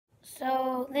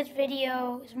So this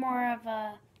video is more of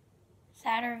a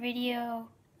sadder video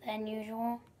than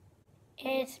usual.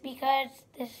 It's because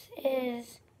this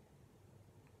is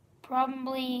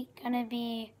probably gonna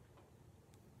be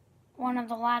one of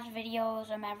the last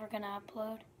videos I'm ever gonna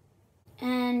upload.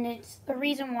 And it's the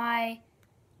reason why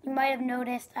you might have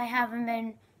noticed I haven't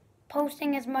been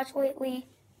posting as much lately.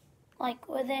 Like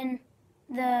within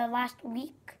the last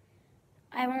week,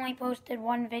 I've only posted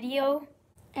one video,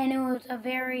 and it was a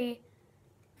very,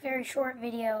 very short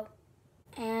video.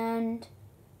 And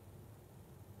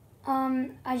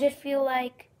I just feel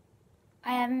like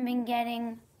I haven't been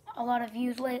getting a lot of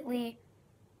views lately,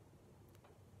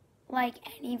 like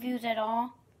any views at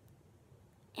all.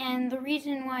 And the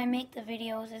reason why I make the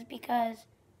videos is because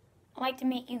I like to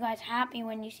make you guys happy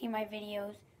when you see my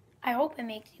videos. I hope it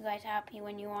makes you guys happy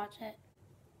when you watch it.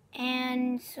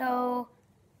 And so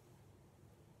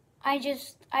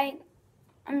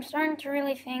I'm starting to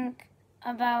really think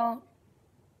about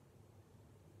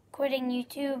quitting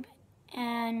YouTube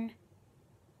and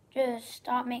just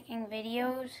stop making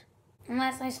videos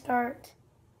unless I start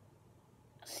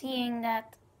seeing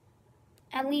that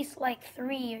at least like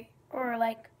 3 or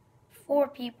like 4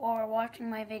 people are watching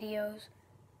my videos,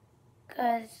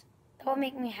 because that will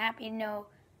make me happy to know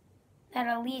that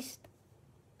at least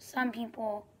some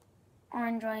people are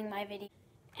enjoying my video.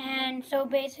 And so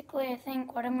basically I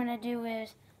think what I'm going to do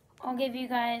is I'll give you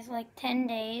guys like 10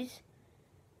 days.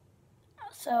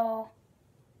 So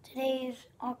today's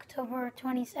October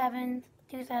 27th,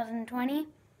 2020.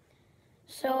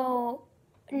 So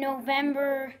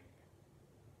November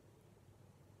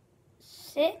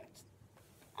 6th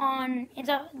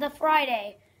the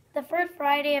Friday, the first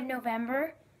Friday of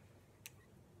November.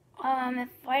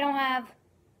 If I don't have,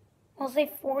 we'll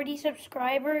say 40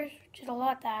 subscribers, which is a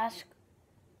lot to ask,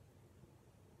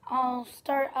 I'll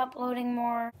start uploading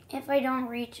more. If I don't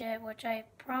reach it, which I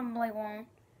probably won't,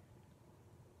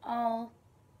 I'll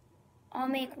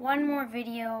make one more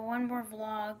video, one more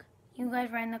vlog. You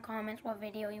guys write in the comments what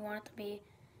video you want it to be.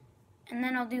 And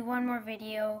then I'll do one more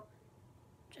video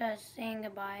just saying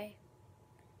goodbye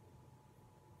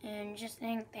and just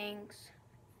saying thanks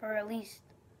for at least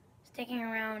sticking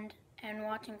around and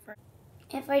watching for.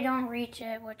 If I don't reach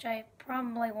it, which I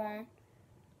probably won't,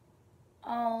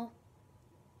 I'll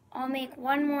make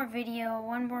one more video,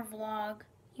 one more vlog.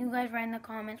 You guys write in the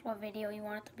comments what video you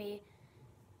want it to be.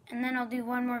 And then I'll do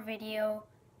one more video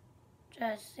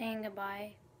just saying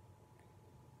goodbye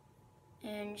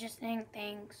and just saying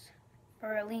thanks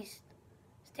for at least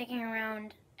sticking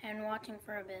around and watching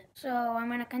for a bit. So I'm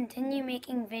going to continue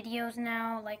making videos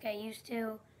now like I used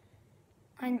to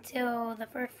until the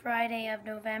first Friday of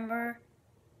November.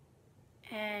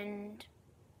 And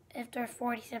if there's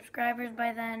 40 subscribers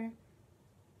by then,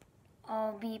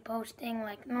 I'll be posting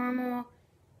like normal,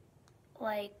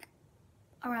 like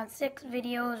around 6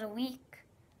 videos a week,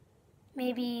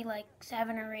 maybe like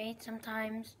 7 or 8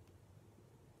 sometimes,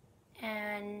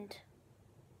 and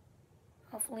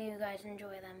hopefully you guys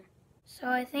enjoy them. So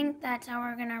I think that's how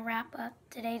we're gonna wrap up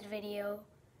today's video,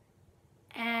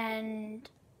 and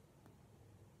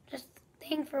just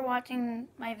thanks for watching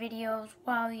my videos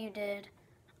while you did.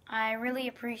 I really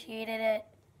appreciated it,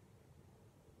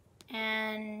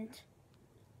 and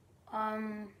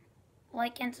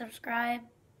like and subscribe,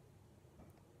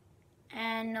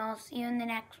 and I'll see you in the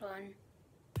next one.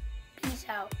 Peace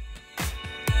out.